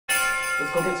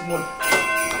Let's go get some wood.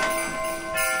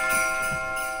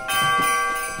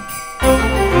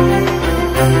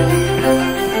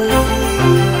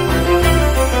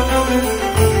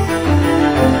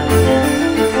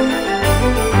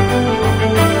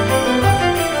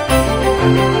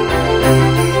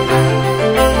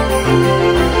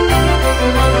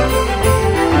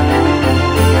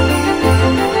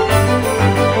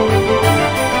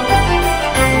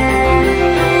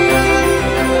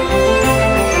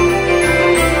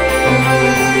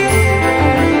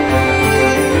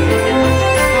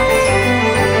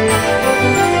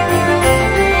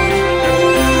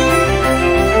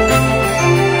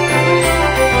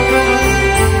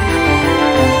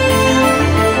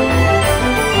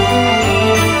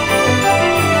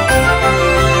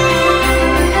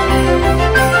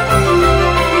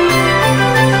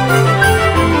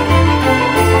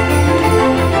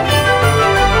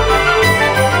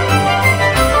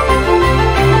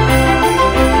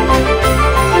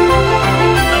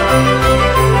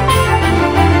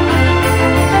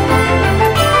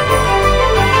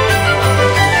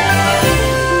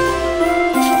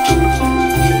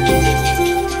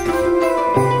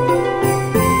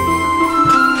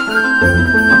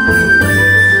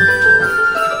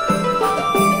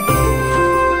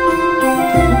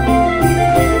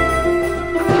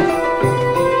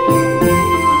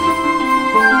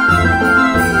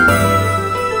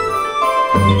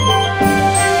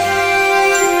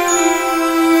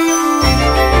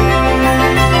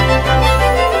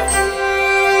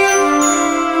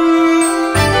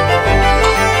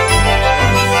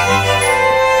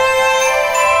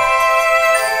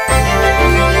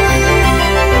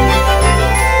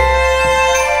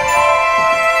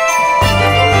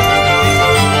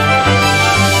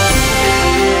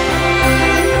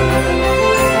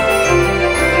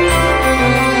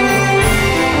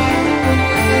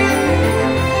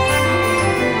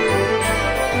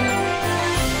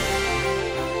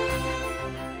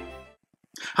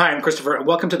 Hi, I'm Christopher, and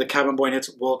welcome to the Cabin Boy Knits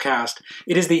Woolcast.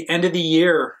 It is the end of the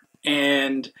year,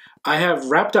 and I have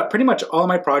wrapped up pretty much all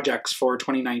my projects for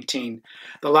 2019.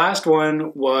 The last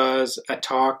one was a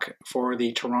talk for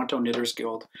the Toronto Knitters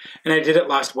Guild, and I did it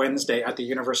last Wednesday at the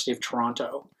University of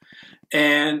Toronto.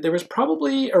 And there was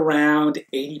probably around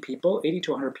 80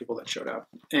 to 100 people that showed up,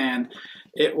 and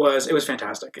it was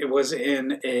fantastic. It was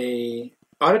in a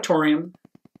auditorium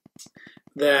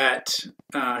that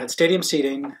had stadium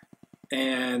seating.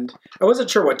 And I wasn't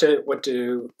sure what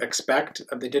to expect.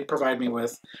 They did provide me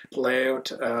with the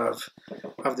layout of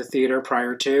the theater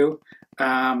prior to,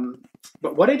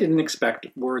 but what I didn't expect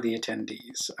were the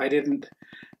attendees. I didn't.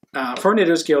 For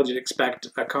Knitters Guild, you'd expect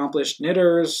accomplished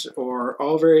knitters or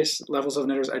all various levels of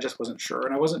knitters. I just wasn't sure,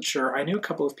 and I wasn't sure. I knew a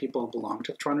couple of people who belonged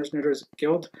to the Toronto Knitters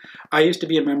Guild. I used to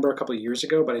be a member a couple of years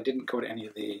ago, but I didn't go to any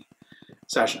of the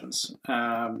sessions.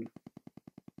 So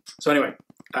anyway,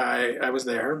 I was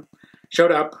there.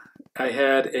 Showed up. I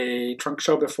had a trunk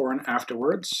show before and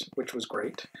afterwards, which was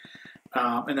great.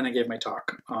 And then I gave my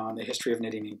talk on the history of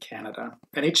knitting in Canada.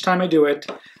 And each time I do it,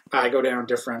 I go down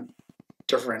different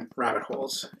rabbit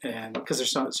holes, and because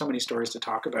there's so many stories to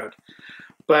talk about.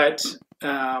 But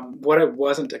what I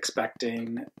wasn't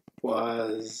expecting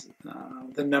was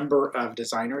the number of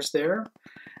designers there,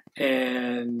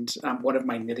 and one of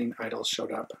my knitting idols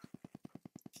showed up,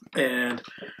 and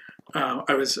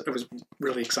I was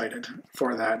really excited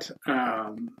for that,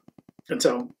 and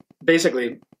so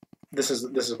basically, this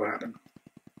is what happened.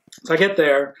 So I get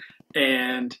there,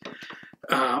 and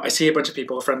I see a bunch of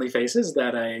people, friendly faces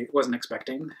that I wasn't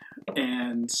expecting,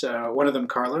 and so one of them,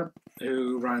 Carla,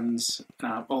 who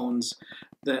owns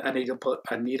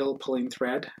a needle pulling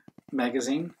thread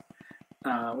magazine.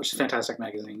 Which is a fantastic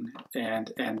magazine,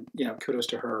 and you know, kudos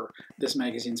to her. This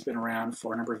magazine's been around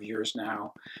for a number of years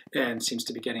now, and seems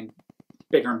to be getting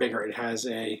bigger and bigger. It has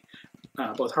a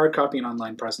both hard copy and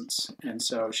online presence, and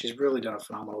so she's really done a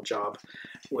phenomenal job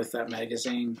with that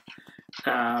magazine.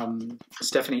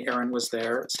 Stephanie Aaron was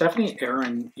there. Stephanie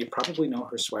Aaron, you probably know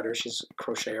her sweater. She's a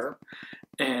crocheter,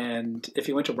 and if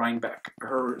you went to Rhinebeck,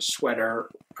 her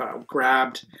sweater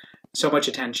grabbed so much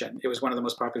attention. It was one of the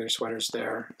most popular sweaters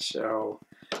there. So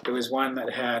it was one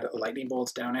that had lightning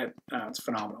bolts down it. It's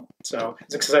phenomenal. So I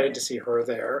was excited to see her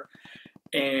there.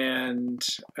 And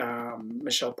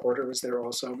Michelle Porter was there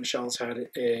also. Michelle's had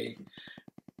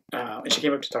and she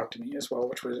came up to talk to me as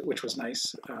well, which was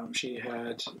nice. She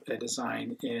had a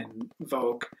design in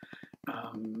Vogue,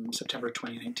 September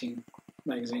 2019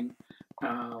 magazine.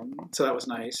 So that was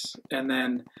nice. And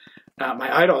then my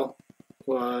idol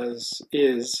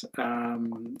is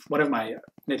one of my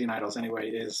knitting idols anyway,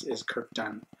 is Kirk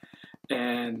Dunn.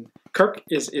 And Kirk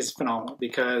is phenomenal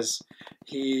because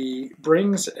he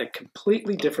brings a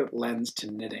completely different lens to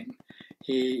knitting.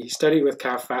 He studied with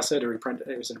Calf Fassett, or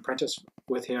he was an apprentice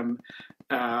with him.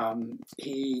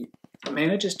 He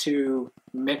manages to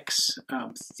mix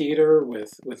theater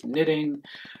with knitting.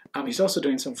 He's also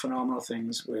doing some phenomenal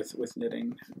things with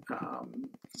knitting.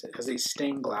 He has these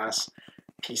stained glass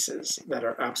pieces that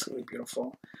are absolutely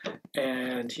beautiful.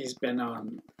 And he's been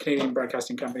on Canadian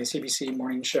Broadcasting Company, CBC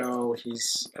Morning Show.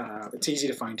 It's easy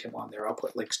to find him on there. I'll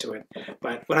put links to it.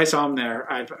 But when I saw him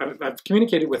there, I've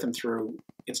communicated with him through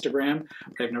Instagram,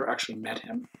 but I've never actually met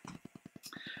him.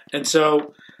 And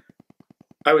so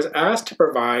I was asked to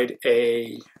provide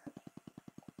a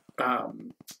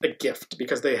gift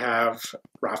because they have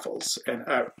raffles, and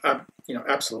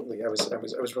absolutely, I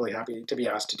was really happy to be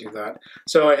asked to do that.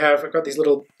 So I've got these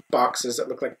little boxes that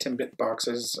look like Timbit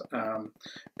boxes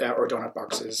or donut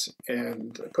boxes,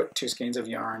 and I put 2 skeins of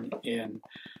yarn in,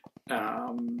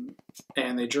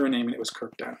 and they drew a name, and it was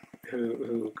Kirk Dunn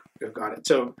who got it.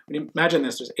 So when you imagine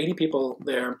this, there's 80 people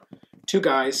there, 2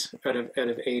 guys out of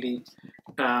 80.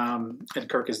 And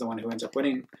Kirk is the one who ends up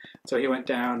winning. So he went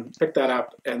down, picked that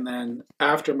up, and then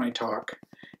after my talk,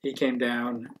 he came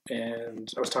down,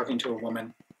 and I was talking to a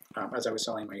woman as I was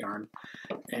selling my yarn,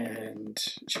 and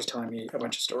she was telling me a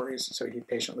bunch of stories. So he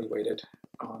patiently waited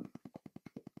on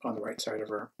the right side of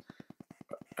her.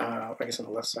 I guess on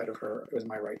the left side of her, it was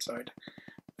my right side.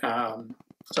 So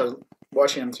I was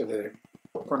watching him through the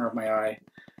corner of my eye,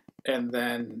 and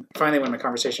then finally, when the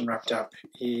conversation wrapped up,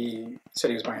 he said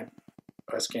he was buying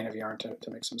a skein of yarn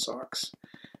to make some socks.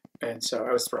 And so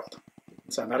I was thrilled.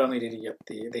 So not only did he get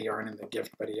the yarn and the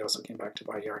gift, but he also came back to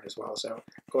buy yarn as well. So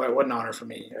what an honor for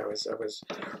me. I was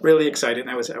really excited, and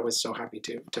I was so happy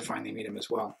to finally meet him as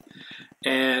well.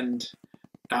 And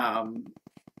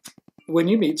when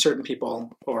you meet certain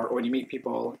people, or when you meet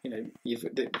people,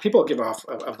 people give off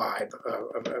a vibe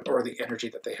or the energy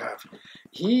that they have.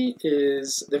 He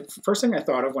is the first thing I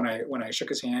thought of when I shook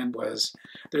his hand was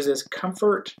there's this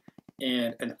comfort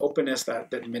and an openness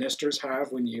that ministers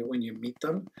have when you meet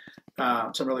them.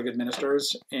 Some really good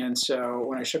ministers, and so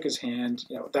when I shook his hand,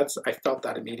 I felt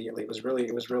that immediately. It was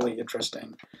really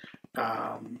interesting.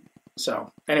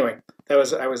 So anyway, I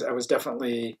was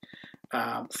definitely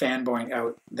fanboying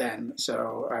out then.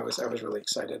 So I was really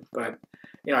excited. But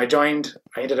I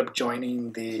ended up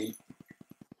joining the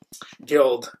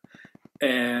guild,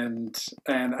 and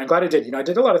I'm glad I did. I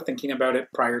did a lot of thinking about it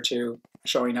prior to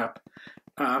showing up.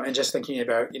 And just thinking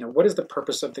about, what is the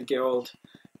purpose of the guild,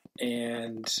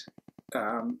 and,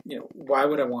 why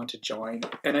would I want to join?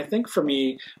 And I think for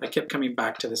me, I kept coming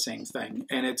back to the same thing,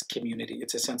 and it's community.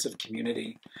 It's a sense of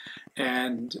community.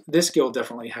 And this guild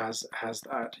definitely has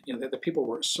that. The people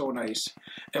were so nice.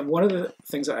 And one of the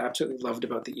things I absolutely loved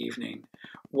about the evening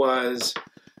was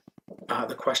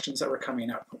the questions that were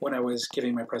coming up when I was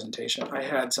giving my presentation. I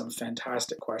had some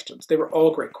fantastic questions. They were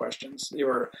all great questions. They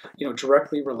were,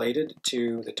 directly related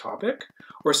to the topic,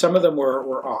 or some of them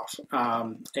were off,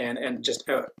 and just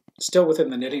still within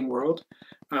the knitting world,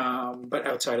 but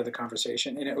outside of the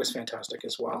conversation, and it was fantastic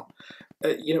as well.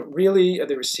 Really,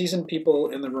 there were seasoned people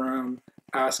in the room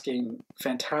asking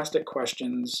fantastic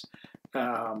questions.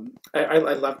 I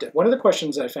loved it. One of the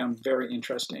questions I found very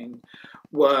interesting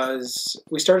was,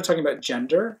 we started talking about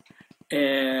gender,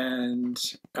 and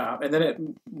then it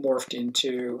morphed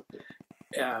into,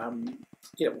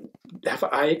 have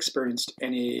I experienced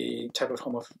any type of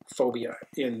homophobia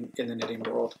in the knitting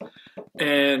world?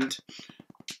 And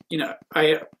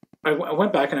I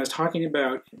went back and I was talking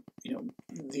about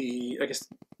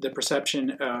the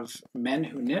perception of men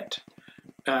who knit,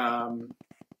 and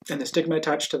the stigma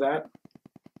attached to that.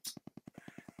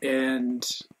 And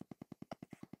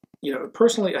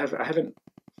personally, I haven't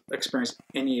experienced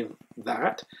any of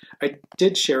that. I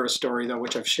did share a story, though,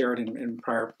 which I've shared in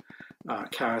prior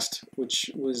cast, which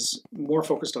was more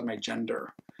focused on my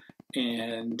gender,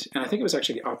 and I think it was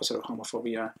actually the opposite of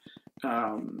homophobia.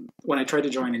 When I tried to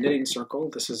join a knitting circle,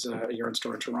 this is a yarn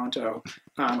store in Toronto,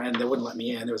 and they wouldn't let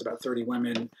me in. There was about 30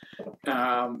 women.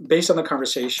 Based on the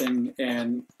conversation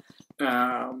and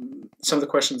some of the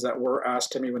questions that were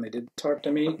asked to me when they did talk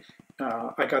to me,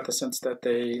 I got the sense that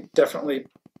they definitely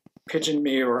pigeoned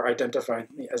me or identified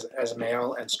me as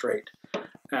male and straight.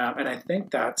 And I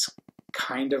think that's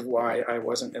kind of why I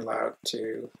wasn't allowed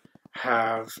to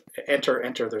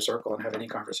enter their circle and have any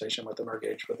conversation with them or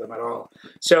engage with them at all.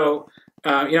 So,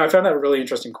 I found that a really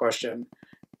interesting question.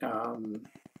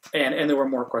 And there were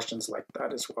more questions like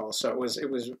that as well. So it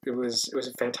was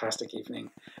a fantastic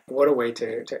evening. What a way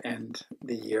to end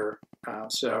the year.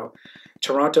 So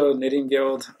Toronto Knitting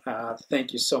Guild,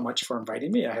 thank you so much for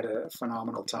inviting me. I had a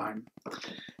phenomenal time.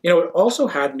 It also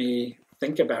had me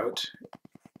think about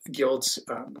guilds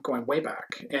going way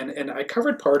back. And I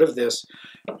covered part of this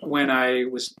when I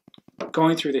was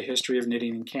going through the history of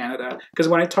knitting in Canada, because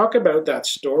when I talk about that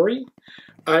story,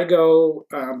 I go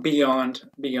beyond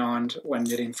when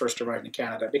knitting first arrived in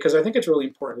Canada, because I think it's really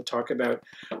important to talk about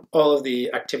all of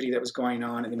the activity that was going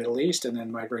on in the Middle East and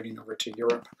then migrating over to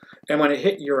Europe. And when it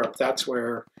hit Europe, that's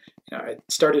where I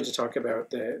started to talk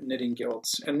about the knitting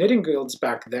guilds. And knitting guilds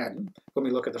back then, when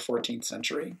we look at the 14th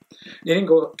century, knitting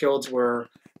guilds were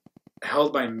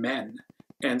held by men.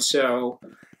 And so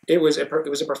it was a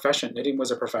profession. Knitting was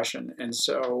a profession. And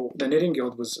so the knitting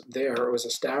guild was there, it was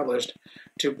established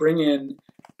to bring in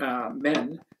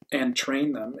men and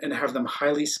train them and have them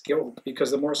highly skilled, because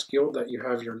the more skilled that you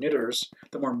have your knitters,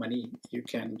 the more money you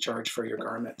can charge for your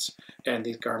garments. And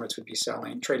these garments would be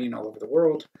trading all over the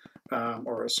world,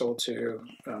 or sold to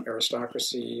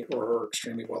aristocracy or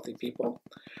extremely wealthy people.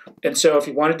 And so if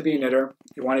you wanted to be a knitter,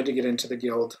 you wanted to get into the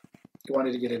guild, you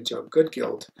wanted to get into a good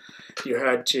guild, you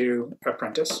had to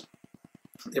apprentice.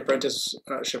 The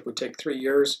apprenticeship would take 3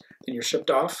 years, then you're shipped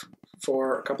off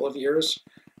for a couple of years,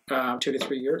 2 to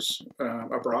 3 years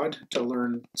abroad to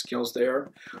learn skills there.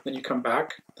 Then you come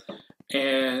back,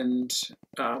 and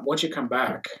once you come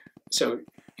back, so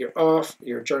you're off,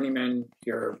 you're a journeyman,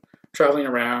 you're traveling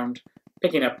around,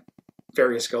 picking up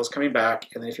various skills, coming back,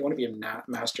 and then if you want to be a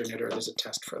master knitter, there's a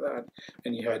test for that,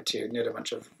 and you had to knit a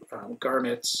bunch of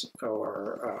garments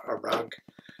or a rug,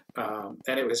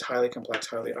 and it was highly complex,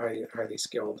 highly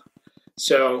skilled.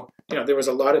 So there was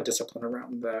a lot of discipline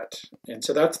around that, and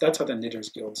so that's how the Knitters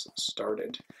Guilds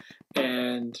started.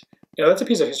 And that's a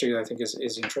piece of history that I think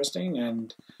is interesting,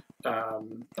 and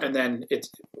then it's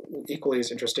equally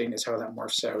as interesting is how that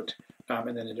morphs out.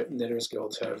 And then the Knitters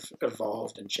Guilds have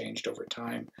evolved and changed over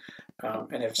time,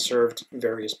 and have served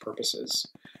various purposes.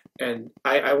 And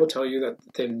I will tell you that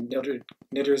the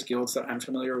Knitters Guilds that I'm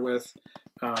familiar with,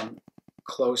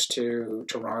 close to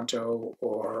Toronto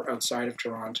or outside of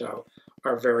Toronto,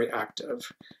 are very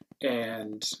active,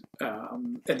 and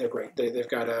they're great.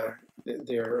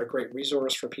 They're a great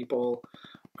resource for people,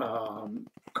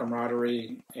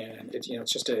 camaraderie, and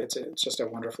it's just a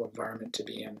wonderful environment to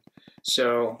be in.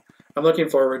 So I'm looking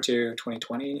forward to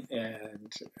 2020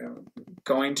 and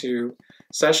going to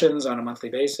sessions on a monthly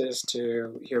basis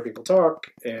to hear people talk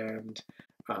and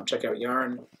check out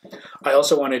yarn. I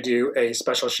also want to do a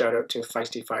special shout out to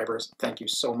Feisty Fibers. Thank you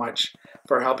so much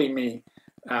for helping me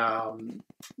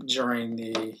during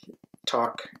the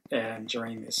talk and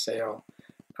during the sale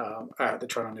at the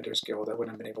Toronto Knitters Guild. I wouldn't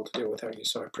have been able to do it without you,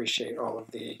 so I appreciate all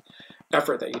of the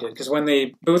effort that you did. Because when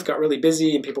the booth got really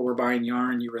busy and people were buying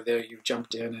yarn, you were there, you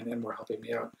jumped in and were helping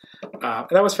me out. And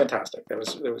that was fantastic. That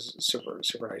was super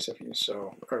nice of you,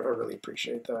 so I really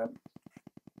appreciate that.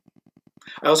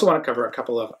 I also want to cover a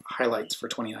couple of highlights for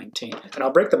 2019, and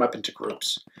I'll break them up into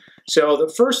groups. So the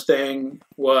first thing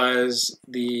was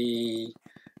the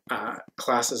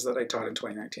classes that I taught in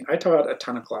 2019. I taught a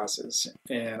ton of classes,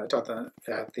 and I taught them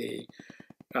at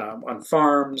on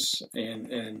farms,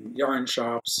 in yarn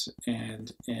shops,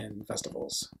 and in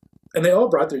festivals. And they all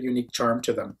brought their unique charm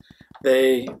to them.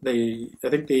 I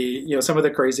think some of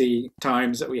the crazy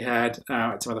times that we had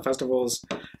at some of the festivals.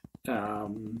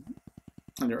 And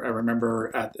I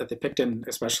remember at the Picton,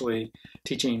 especially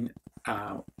teaching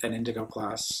an indigo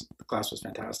class. The class was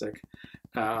fantastic,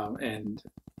 and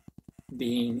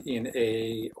being in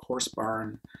a horse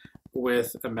barn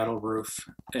with a metal roof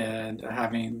and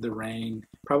having the rain,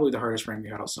 probably the hardest rain we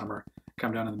had all summer,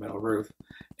 come down on the metal roof,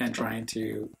 and trying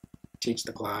to teach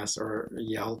the class or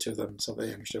yell to them so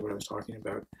they understood what I was talking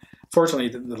about. Fortunately,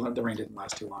 the rain didn't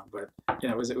last too long, but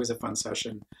it was a fun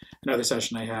session. Another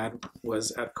session I had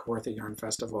was at Kawartha Yarn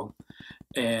Festival,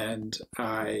 and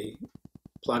I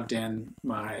plugged in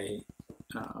my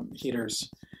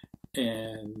heaters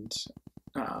and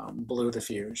blew the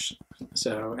fuse.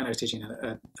 So, and I was teaching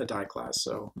a dye class,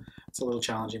 so it's a little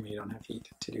challenging when you don't have heat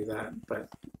to do that. But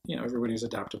everybody was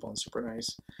adaptable and super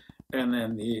nice. And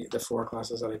then the 4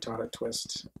 classes that I taught at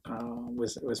Twist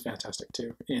was fantastic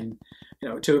too.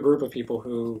 To a group of people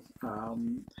who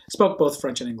spoke both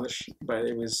French and English, but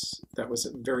that was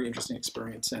a very interesting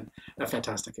experience and a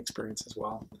fantastic experience as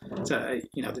well. So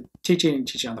the teaching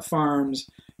on the farms.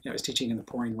 I was teaching in the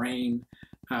pouring rain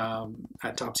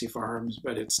at Topsy Farms,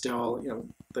 but it's still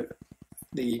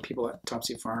the people at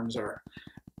Topsy Farms are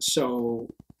so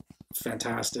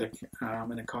fantastic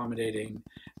and accommodating,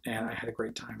 and I had a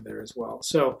great time there as well.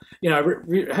 So I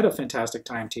had a fantastic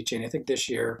time teaching. I think this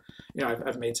year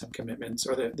I've made some commitments,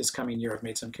 or this coming year I've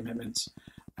made some commitments,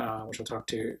 which I'll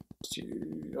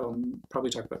probably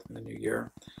talk about them in the new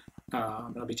year.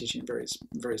 I'll be teaching in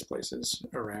various places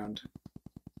around.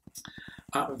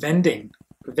 Vending.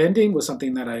 Vending was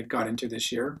something that I got into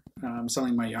this year,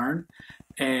 selling my yarn,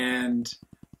 and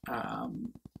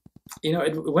um,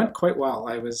 it went quite well.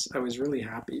 I was really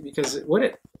happy because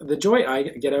the joy I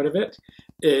get out of it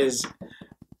is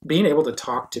being able to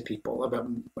talk to people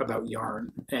about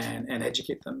yarn and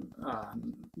educate them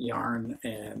on yarn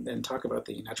and talk about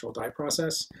the natural dye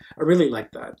process. I really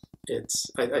like that.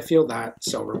 I feel that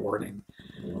so rewarding.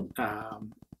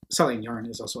 Selling yarn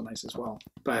is also nice as well,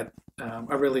 but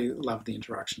I really love the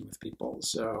interaction with people.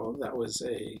 So that was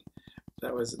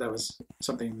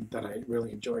something that I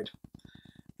really enjoyed.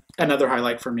 Another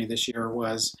highlight for me this year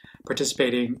was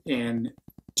participating in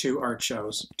two art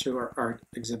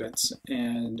exhibits,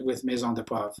 and with Maison de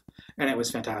Pauve, and it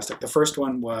was fantastic. The first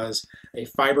one was a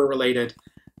fiber-related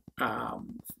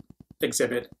um,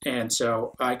 exhibit, and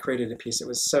so I created a piece that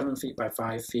was 7 feet by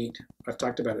 5 feet. I've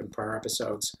talked about it in prior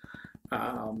episodes,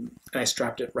 and I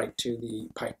strapped it right to the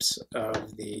pipes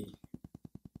of the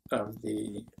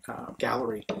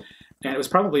gallery, and it was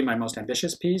probably my most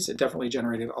ambitious piece. It definitely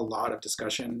generated a lot of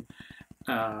discussion,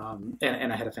 and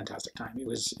I had a fantastic time. It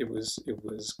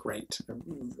was great.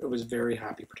 I was very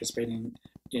happy participating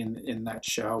in that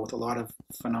show with a lot of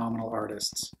phenomenal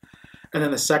artists. And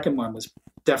then the second one was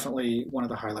definitely one of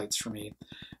the highlights for me.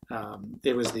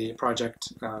 It was the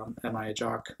project Am I a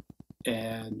Jock?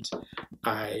 And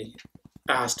I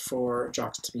asked for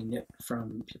jocks to be knit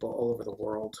from people all over the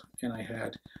world, and I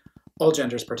had all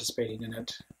genders participating in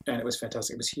it, and it was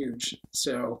fantastic. It was huge.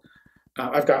 So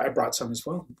I brought some as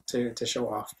well to show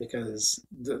off because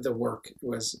the work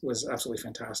was absolutely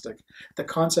fantastic. The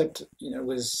concept,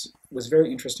 was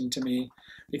very interesting to me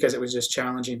because it was just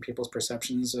challenging people's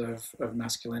perceptions of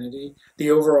masculinity.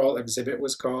 The overall exhibition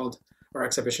was called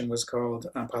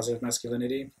Positive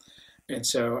Masculinity, and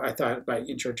so I thought by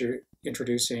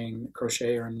introducing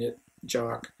crochet or knit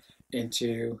jock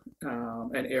into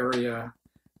an area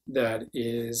that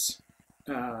is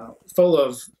full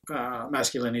of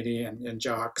masculinity and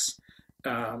jocks,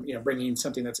 bringing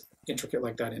something that's intricate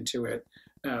like that into it,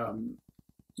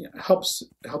 helps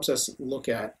us look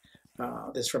at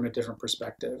this from a different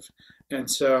perspective. And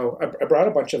so I brought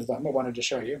a bunch of them I wanted to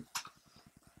show you.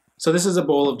 So this is a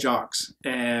bowl of jocks,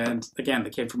 and again, they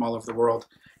came from all over the world.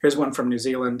 Here's one from New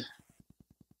Zealand,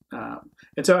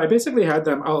 and so I basically had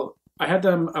them. I had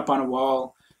them up on a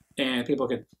wall, and people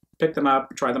could pick them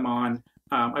up, try them on.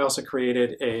 I also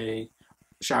created a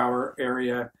shower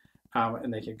area,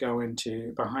 and they could go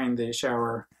into behind the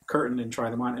shower curtain and try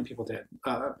them on, and people did.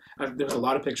 There was a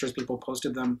lot of pictures. People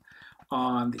posted them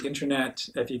on the internet.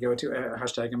 If you go to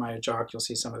hashtag Am I a Jock, you'll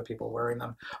see some of the people wearing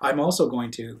them. I'm also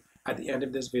going to, at the end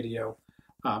of this video,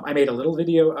 I made a little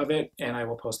video of it, and I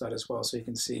will post that as well, so you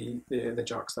can see the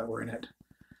jocks that were in it.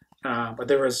 But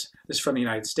this is from the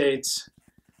United States.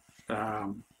 This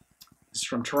is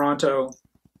from Toronto,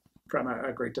 from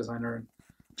a great designer in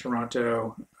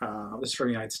Toronto. This is from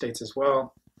the United States as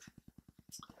well.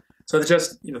 So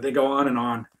they go on and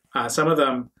on. Some of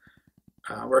them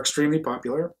were extremely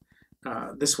popular.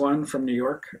 This one from New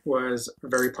York was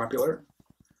very popular.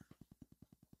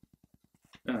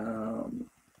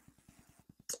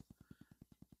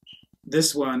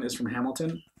 This one is from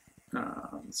Hamilton.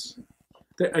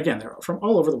 They're from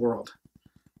all over the world.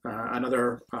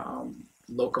 Another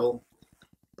local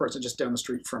person just down the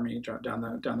street from me, down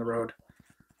the road.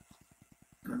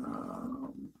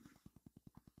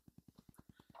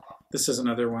 This is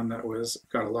another one that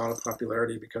got a lot of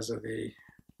popularity because of it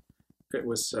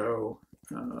was so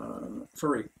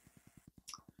furry.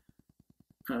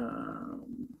 There's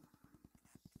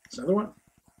another one.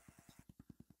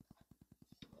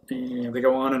 And they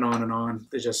go on and on and on.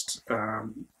 They just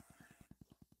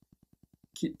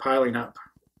keep piling up.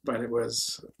 But there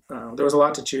was a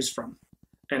lot to choose from.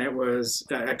 And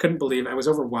I couldn't believe, I was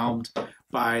overwhelmed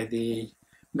by the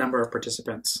number of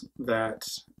participants that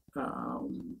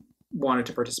wanted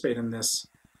to participate in this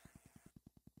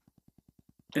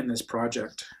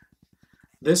project.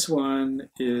 This one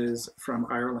is from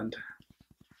Ireland.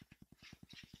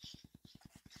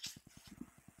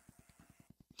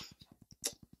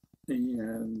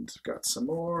 And got some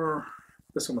more.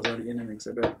 This one was already in an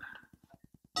exhibit.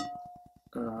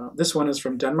 This one is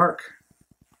from Denmark.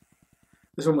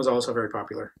 This one was also very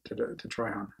popular to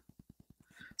try on.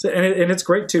 So and it's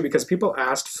great too because people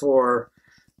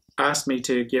asked me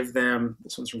to give them.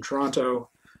 This one's from Toronto.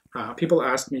 People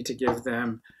asked me to give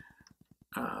them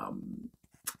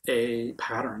a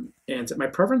pattern, and my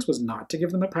preference was not to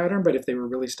give them a pattern, but if they were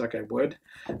really stuck, I would,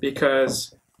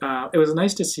 because it was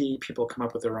nice to see people come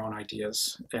up with their own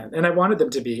ideas, and I wanted them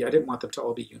to be. I didn't want them to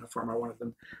all be uniform. I wanted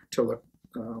them to look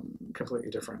completely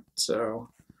different. So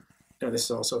This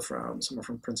is also from someone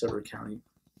from Prince Edward County.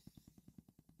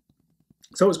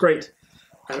 So it was great.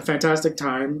 I had a fantastic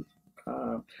time.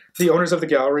 The owners of the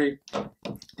gallery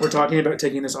were talking about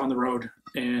taking this on the road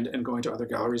and going to other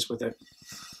galleries with it.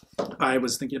 I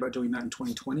was thinking about doing that in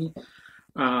 2020.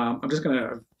 I'm just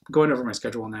going over my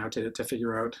schedule now to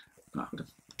figure out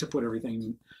to put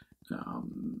everything,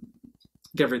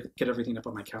 get everything up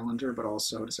on my calendar, but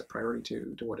also to set priority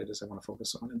to what it is I want to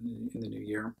focus on in the new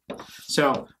year.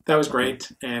 So that was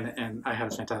great, and I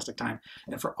had a fantastic time.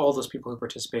 And for all those people who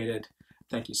participated,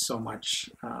 thank you so much.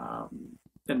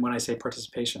 And when I say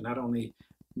participation, not only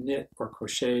knit or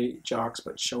crochet jocks,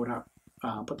 but showed up,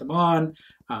 put them on,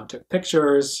 took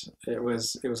pictures. It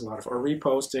was a lot of, or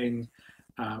reposting.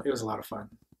 It was a lot of fun.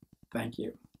 Thank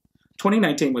you.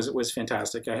 2019 was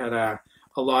fantastic. I had a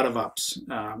lot of ups,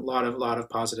 a lot of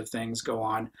positive things go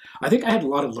on. I think I had a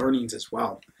lot of learnings as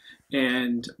well.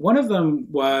 And one of them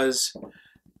was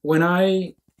when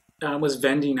I was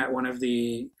vending at one of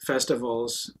the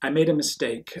festivals, I made a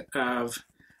mistake of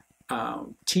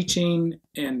teaching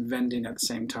and vending at the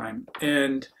same time.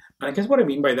 And I guess what I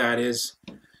mean by that is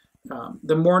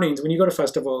the mornings, when you go to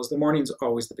festivals, the morning's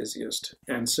always the busiest.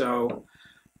 And so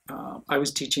I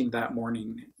was teaching that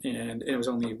morning, and it was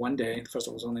only one day. The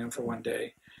festival was only on for one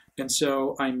day. And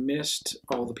so I missed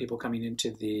all the people coming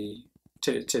into the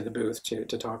booth to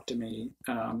talk to me.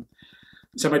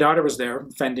 So my daughter was there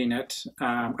vending it.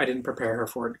 I didn't prepare her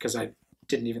for it because I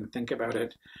didn't even think about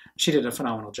it. She did a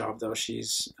phenomenal job, though.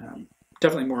 She's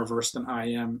definitely more versed than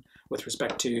I am with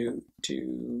respect to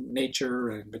nature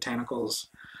and botanicals.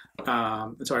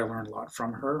 And so I learned a lot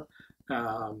from her.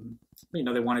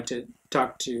 They wanted to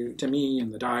talk to me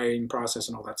and the dyeing process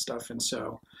and all that stuff. And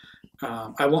so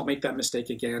I won't make that mistake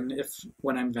again.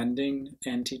 When I'm vending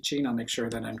and teaching, I'll make sure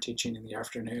that I'm teaching in the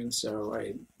afternoon, so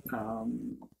I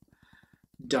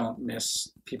don't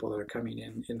miss people that are coming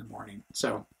in the morning.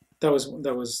 So that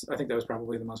was I think that was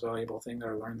probably the most valuable thing that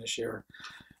I learned this year.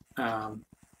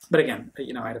 But again,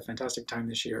 I had a fantastic time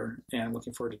this year, and I'm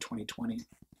looking forward to 2020.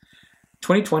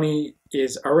 2020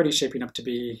 is already shaping up to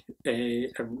be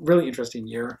a really interesting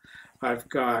year. I've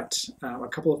got a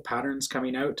couple of patterns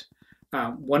coming out.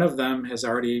 One of them has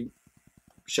already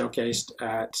showcased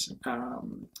at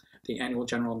the annual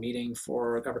general meeting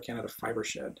for the Upper Canada Fiber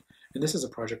Shed. And this is a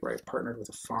project where I partnered with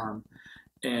a farm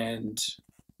and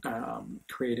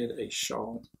created a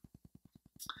shawl.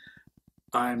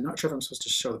 I'm not sure if I'm supposed to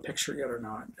show the picture yet or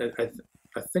not.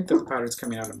 I think that the pattern's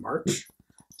coming out in March,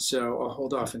 so I'll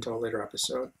hold off until a later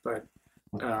episode. But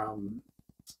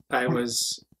I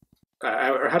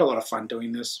had a lot of fun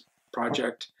doing this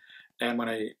project, and when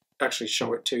I actually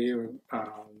show it to you,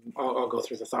 I'll go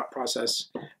through the thought process,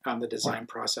 the design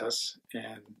process,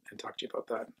 and talk to you about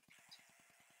that.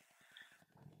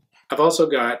 I've also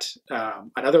got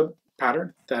another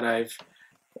pattern that I've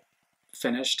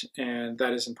finished, and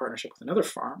that is in partnership with another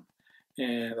farm,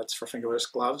 and that's for fingerless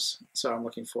gloves. So I'm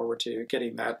looking forward to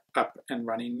getting that up and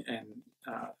running and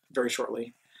very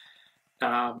shortly.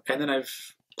 And then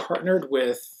I've partnered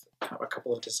with a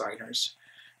couple of designers,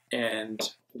 and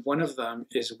one of them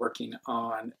is working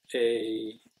on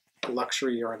a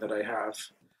luxury yarn that I have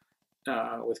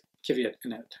with Kiviat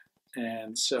in it.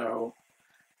 And so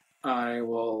I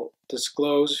will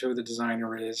disclose who the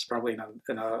designer is probably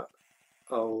in a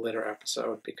later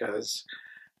episode, because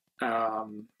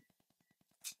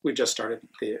we just started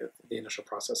the initial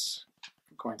process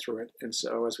going through it. And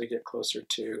so as we get closer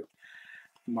to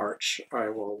March, I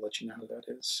will let you know who that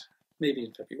is. Maybe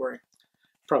in February,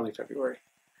 probably February.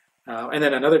 And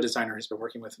then another designer has been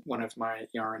working with one of my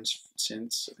yarns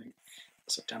since, I think,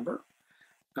 September.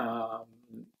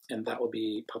 And that will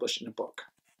be published in a book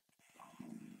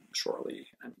shortly.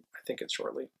 I think it's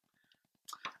shortly.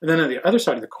 And then on the other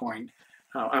side of the coin,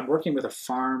 I'm working with a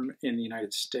farm in the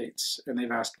United States, and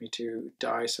they've asked me to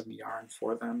dye some yarn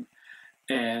for them.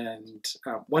 And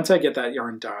once I get that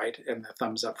yarn dyed and the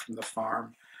thumbs up from the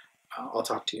farm, I'll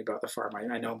talk to you about the farm.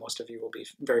 I know most of you will be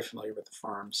very familiar with the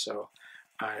farm, so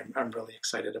I'm really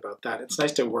excited about that. It's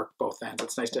nice to work both ends.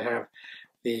 It's nice to have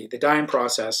the dyeing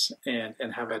process and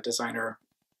have a designer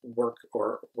work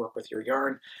with your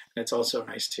yarn. And it's also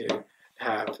nice to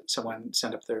have someone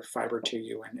send up their fiber to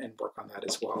you and work on that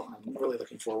as well. I'm really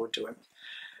looking forward to it.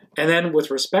 And then with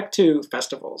respect to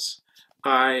festivals,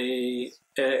 I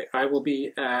will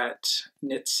be at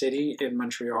Knit City in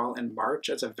Montreal in March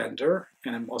as a vendor,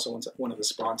 and I'm also one of the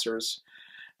sponsors.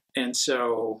 And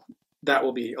so that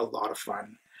will be a lot of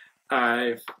fun.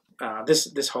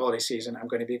 This holiday season, I'm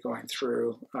going to be going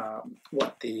through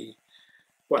what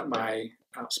my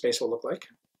space will look like.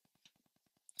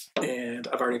 and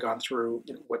I've already gone through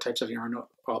what types of yarn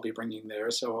I'll be bringing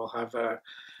there. So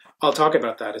I'll talk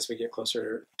about that as we get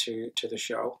closer to the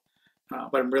show.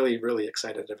 But I'm really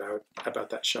excited about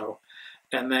that show.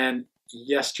 And then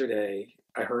yesterday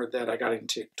I heard that I got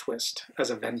into Twist as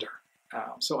a vendor.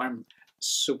 So I'm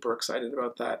super excited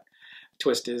about that.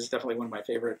 Twist is definitely one of my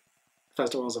favorite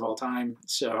festivals of all time.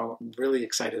 So I'm really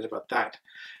excited about that.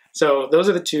 So those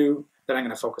are the two that I'm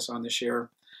going to focus on this year.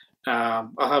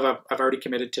 I've already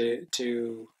committed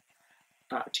to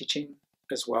teaching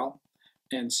as well.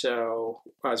 And so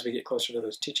as we get closer to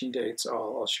those teaching dates,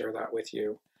 I'll share that with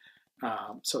you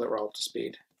so that we're all up to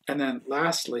speed. And then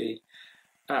lastly,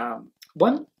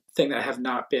 one thing that I have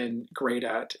not been great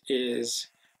at is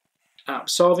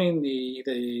solving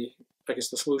the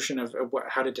solution of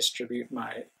how to distribute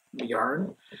my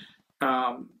yarn.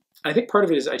 I think part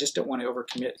of it is I just don't want to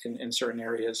overcommit in certain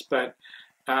areas, but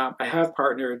I have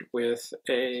partnered with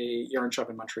a yarn shop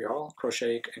in Montreal,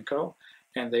 Crochet & Co.,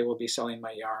 and they will be selling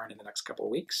my yarn in the next couple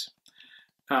of weeks.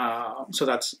 So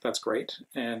that's great,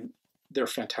 and they're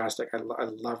fantastic. I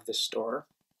love this store.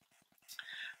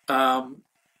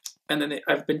 And then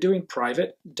I've been doing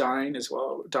private dyeing as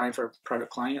well, dyeing for private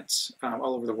clients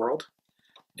all over the world.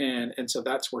 And so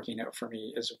that's working out for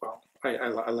me as well. I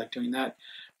like doing that.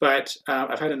 But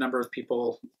I've had a number of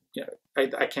people,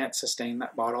 I can't sustain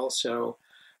that model. So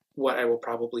what I will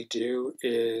probably do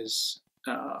is,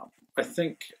 I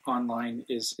think online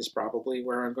is probably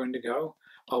where I'm going to go.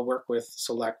 I'll work with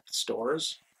select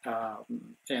stores,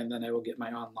 and then I will get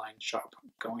my online shop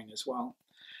going as well.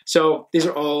 So these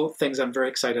are all things I'm very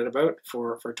excited about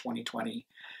for 2020.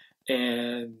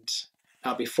 And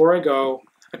before I go,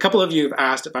 a couple of you have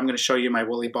asked if I'm going to show you my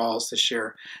woolly balls this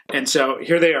year. And so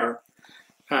here they are.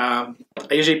 I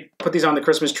usually put these on the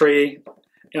Christmas tree.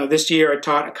 This year I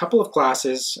taught a couple of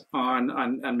classes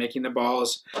on making the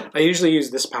balls. I usually use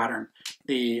this pattern,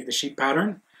 the sheep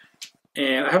pattern.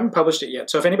 And I haven't published it yet.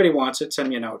 So if anybody wants it, send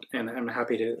me a note, and I'm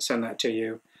happy to send that to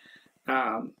you.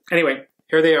 Anyway,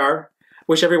 here they are.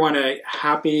 Wish everyone a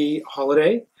happy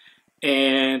holiday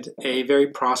and a very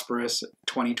prosperous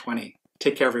 2020.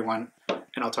 Take care, everyone,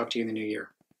 and I'll talk to you in the new year.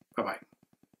 Bye-bye.